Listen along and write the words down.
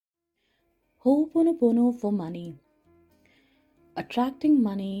Hoponono for money. Attracting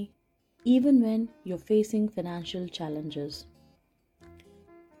money even when you're facing financial challenges.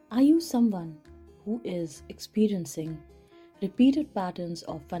 Are you someone who is experiencing repeated patterns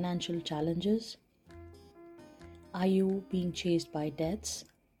of financial challenges? Are you being chased by debts?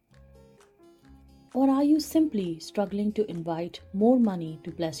 Or are you simply struggling to invite more money to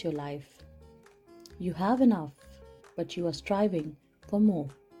bless your life? You have enough, but you are striving for more.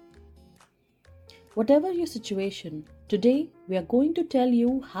 Whatever your situation, today we are going to tell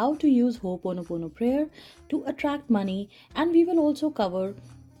you how to use Hoponono prayer to attract money, and we will also cover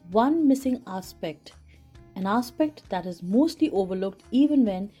one missing aspect, an aspect that is mostly overlooked even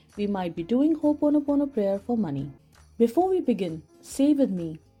when we might be doing Hoponono prayer for money. Before we begin, say with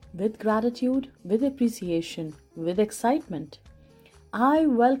me, with gratitude, with appreciation, with excitement, I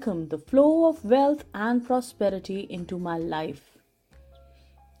welcome the flow of wealth and prosperity into my life.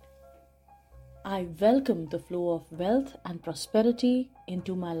 I welcome the flow of wealth and prosperity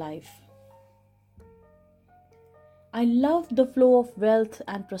into my life. I love the flow of wealth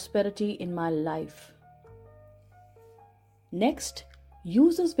and prosperity in my life. Next,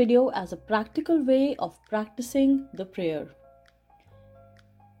 use this video as a practical way of practicing the prayer.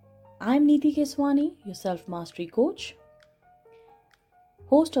 I'm Neeti Keswani, your self-mastery coach,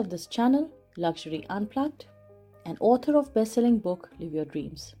 host of this channel, Luxury Unplugged, and author of best-selling book, Live Your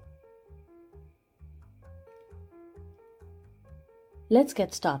Dreams. Let's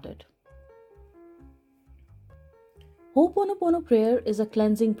get started. Hoponono prayer is a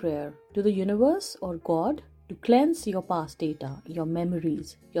cleansing prayer to the universe or God to cleanse your past data, your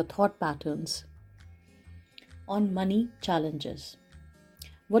memories, your thought patterns on money challenges.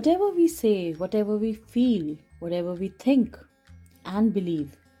 Whatever we say, whatever we feel, whatever we think and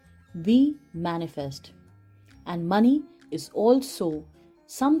believe, we manifest. And money is also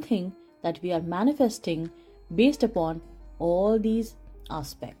something that we are manifesting based upon all these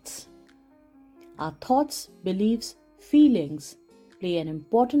aspects. Our thoughts, beliefs, feelings play an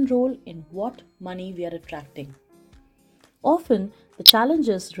important role in what money we are attracting. Often, the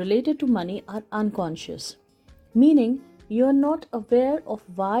challenges related to money are unconscious, meaning you are not aware of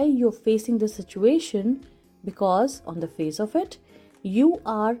why you're facing the situation because, on the face of it, you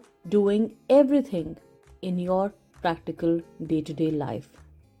are doing everything in your practical day-to-day life.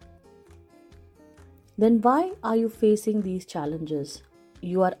 Then why are you facing these challenges?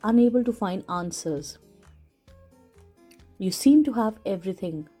 You are unable to find answers. You seem to have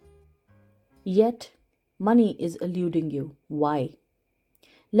everything, yet money is eluding you. Why?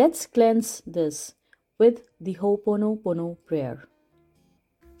 Let's cleanse this with the Hoponono prayer.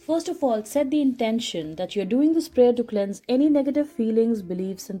 First of all, set the intention that you're doing this prayer to cleanse any negative feelings,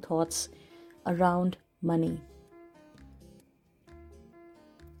 beliefs, and thoughts around money.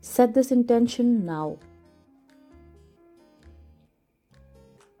 Set this intention now.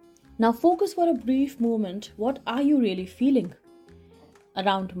 Now focus for a brief moment. What are you really feeling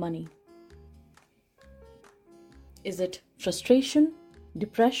around money? Is it frustration,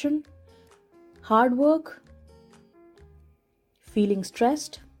 depression, hard work, feeling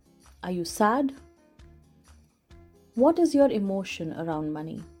stressed? Are you sad? What is your emotion around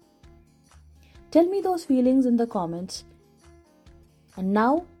money? Tell me those feelings in the comments. And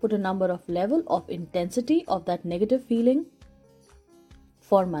now put a number of level of intensity of that negative feeling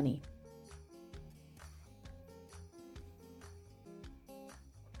for money.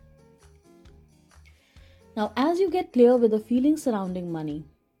 Now, as you get clear with the feelings surrounding money,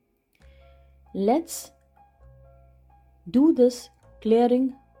 let's do this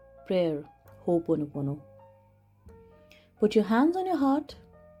clearing prayer, Hoponono. Put your hands on your heart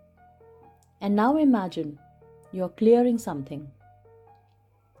and now imagine you're clearing something.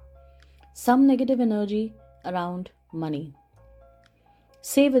 Some negative energy around money.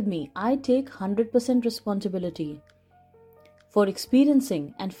 Say with me, I take 100% responsibility for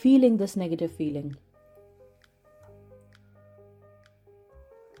experiencing and feeling this negative feeling.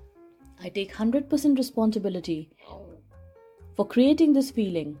 I take 100% responsibility for creating this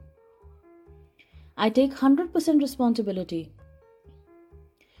feeling. I take 100% responsibility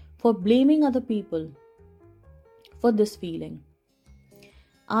for blaming other people for this feeling.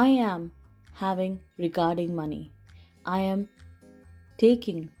 I am having regarding money. I am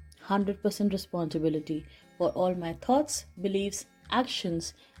taking 100% responsibility for all my thoughts, beliefs,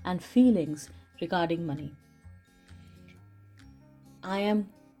 actions, and feelings regarding money. I am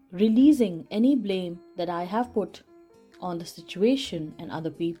releasing any blame that I have put on the situation and other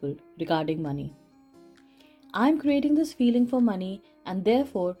people regarding money. I'm creating this feeling for money, and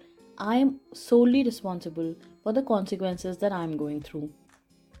therefore I am solely responsible for the consequences that I'm going through.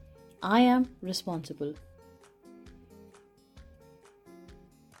 I am responsible.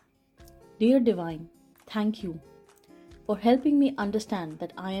 Dear Divine, thank you for helping me understand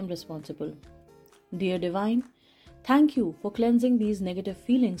that I am responsible. Dear Divine, thank you for cleansing these negative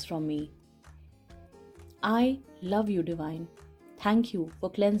feelings from me. I love you, Divine. Thank you for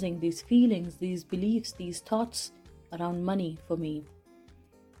cleansing these feelings, these beliefs, these thoughts around money for me.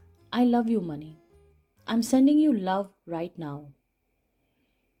 I love you, money. I'm sending you love right now.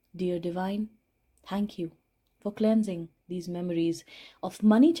 Dear Divine, thank you for cleansing these memories of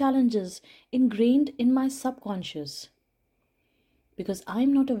money challenges ingrained in my subconscious, because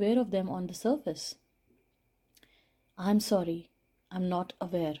I'm not aware of them on the surface. I'm sorry, I'm not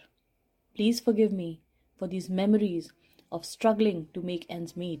aware. Please forgive me for these memories of struggling to make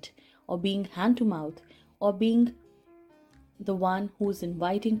ends meet, or being hand to mouth, or being the one who's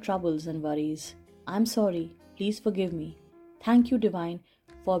inviting troubles and worries. I'm sorry, please forgive me. Thank you, Divine,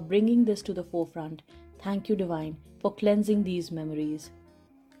 for bringing this to the forefront. Thank you, Divine, for cleansing these memories.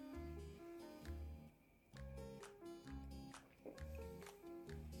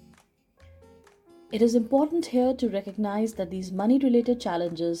 It is important here to recognize that these money-related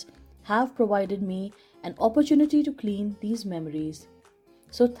challenges have provided me an opportunity to clean these memories.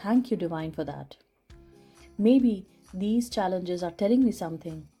 So thank you, Divine, for that. Maybe these challenges are telling me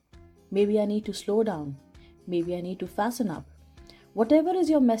something. Maybe I need to slow down. Maybe I need to fasten up. Whatever is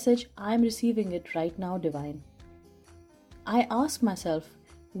your message, I am receiving it right now, Divine. I ask myself,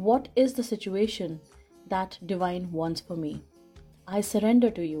 what is the situation that Divine wants for me? I surrender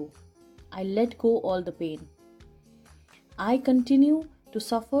to you. I let go all the pain. I continue to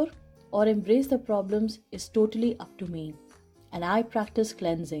suffer or embrace the problems is totally up to me, and I practice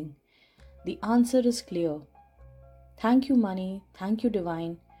cleansing. The answer is clear. Thank you, money. Thank you,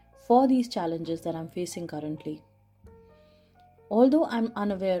 Divine, for these challenges that I'm facing currently. Although I'm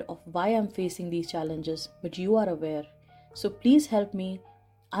unaware of why I'm facing these challenges, but you are aware. So please help me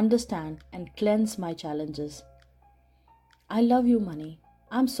understand and cleanse my challenges. I love you, money.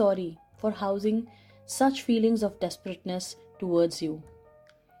 I'm sorry for housing such feelings of desperateness towards you.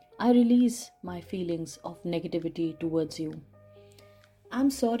 I release my feelings of negativity towards you. I'm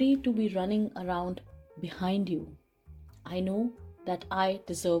sorry to be running around behind you. I know that I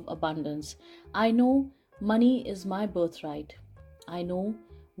deserve abundance. I know money is my birthright. I know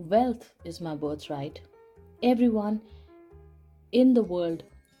wealth is my birthright. Everyone in the world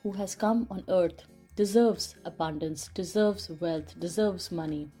who has come on earth deserves abundance, deserves wealth, deserves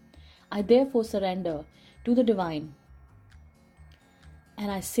money. I therefore surrender to the Divine. And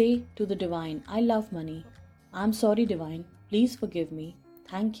I say to the Divine, I love money. I'm sorry, Divine. Please forgive me.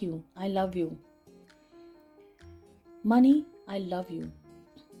 Thank you. I love you. Money, I love you.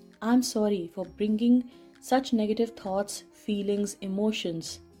 I'm sorry for bringing such negative thoughts, feelings,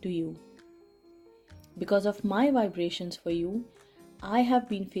 emotions to you. Because of my vibrations for you, I have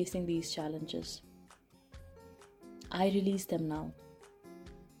been facing these challenges. I release them now.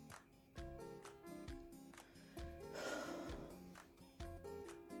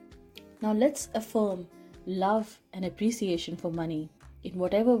 Now let's affirm love and appreciation for money in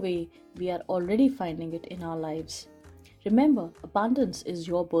whatever way we are already finding it in our lives. Remember, abundance is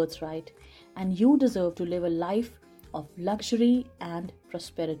your birthright, and you deserve to live a life of luxury and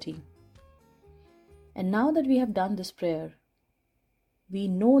prosperity. And now that we have done this prayer, we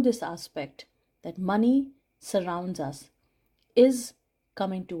know this aspect that money surrounds us, is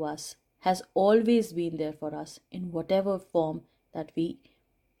coming to us, has always been there for us in whatever form that we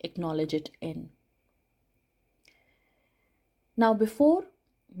acknowledge it in. Now, before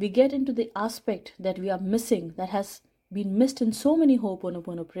we get into the aspect that we are missing, that has been missed in so many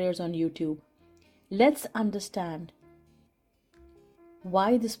Hoponono prayers on YouTube, let's understand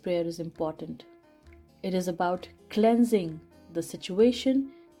why this prayer is important. It is about cleansing the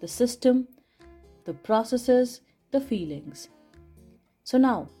situation, the system, the processes, the feelings. So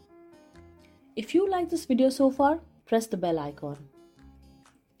now, if you like this video so far, press the bell icon.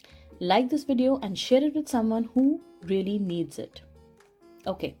 Like this video and share it with someone who really needs it.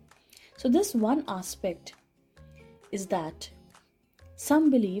 Okay, so this one aspect is that some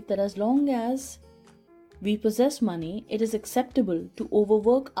believe that as long as we possess money, it is acceptable to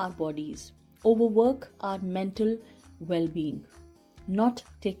overwork our bodies, overwork our mental well-being, not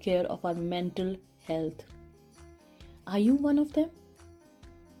take care of our mental health. Are you one of them?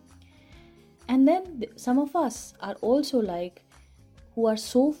 And then some of us are also like, who are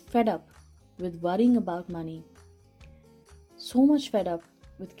so fed up with worrying about money, so much fed up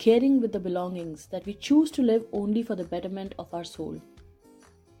with caring with the belongings that we choose to live only for the betterment of our soul.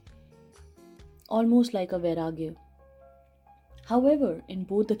 Almost like a vairagya. However, in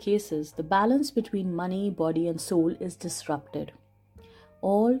both the cases, the balance between money, body, and soul is disrupted.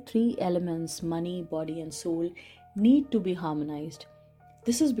 All three elements, money, body, and soul, need to be harmonized.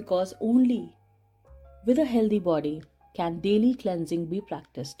 This is because only with a healthy body can daily cleansing be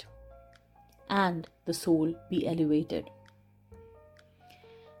practiced and the soul be elevated.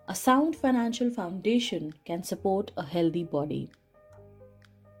 A sound financial foundation can support a healthy body.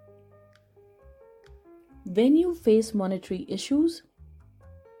 When you face monetary issues,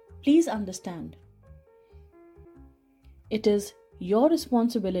 please understand it is your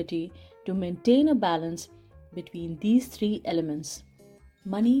responsibility to maintain a balance between these three elements: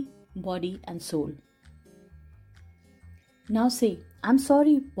 money, body, and soul. Now say, I'm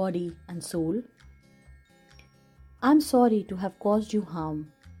sorry, body and soul. I'm sorry to have caused you harm,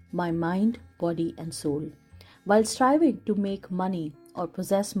 my mind, body, and soul, while striving to make money or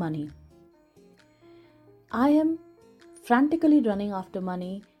possess money. I am frantically running after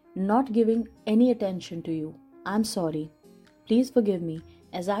money, not giving any attention to you. I'm sorry. Please forgive me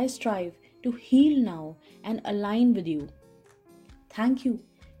as I strive to heal now and align with you. Thank you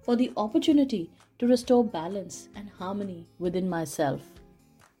for the opportunity to restore balance and harmony within myself.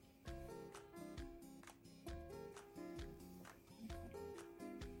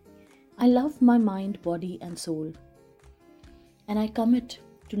 I love my mind, body, and soul, and I commit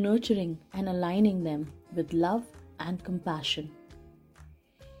to nurturing and aligning them with love and compassion.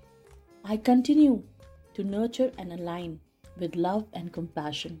 I continue to nurture and align with love and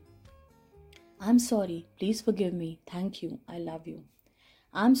compassion. I'm sorry, please forgive me, thank you, I love you.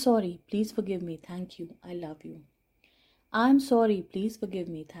 I'm sorry, please forgive me, thank you, I love you. I'm sorry, please forgive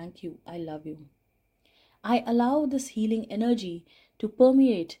me, thank you, I love you. I allow this healing energy to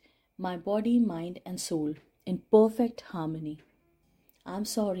permeate my body, mind, and soul in perfect harmony. I'm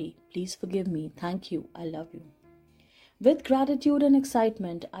sorry, please forgive me, thank you, I love you. With gratitude and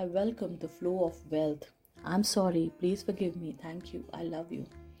excitement, I welcome the flow of wealth. I'm sorry, please forgive me, thank you, I love you.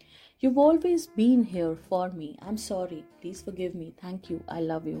 You've always been here for me. I'm sorry, please forgive me, thank you, I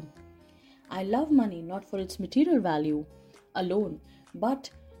love you. I love money not for its material value alone,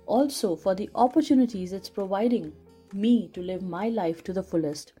 but also for the opportunities it's providing me to live my life to the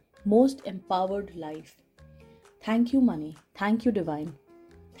fullest, most empowered life. Thank you, money. Thank you, divine.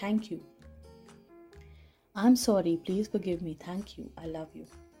 Thank you. I'm sorry, please forgive me, thank you, I love you.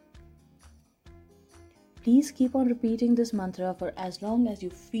 Please keep on repeating this mantra for as long as you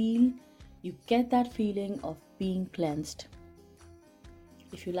feel you get that feeling of being cleansed.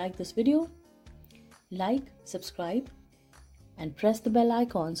 If you like this video, like, subscribe, and press the bell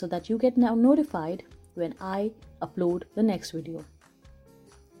icon so that you get now notified when I upload the next video.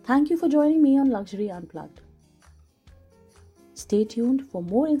 Thank you for joining me on Luxury Unplugged. Stay tuned for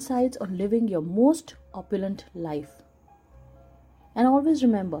more insights on living your most opulent life. And always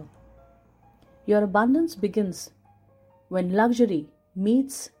remember, your abundance begins when luxury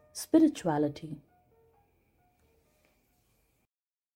meets spirituality.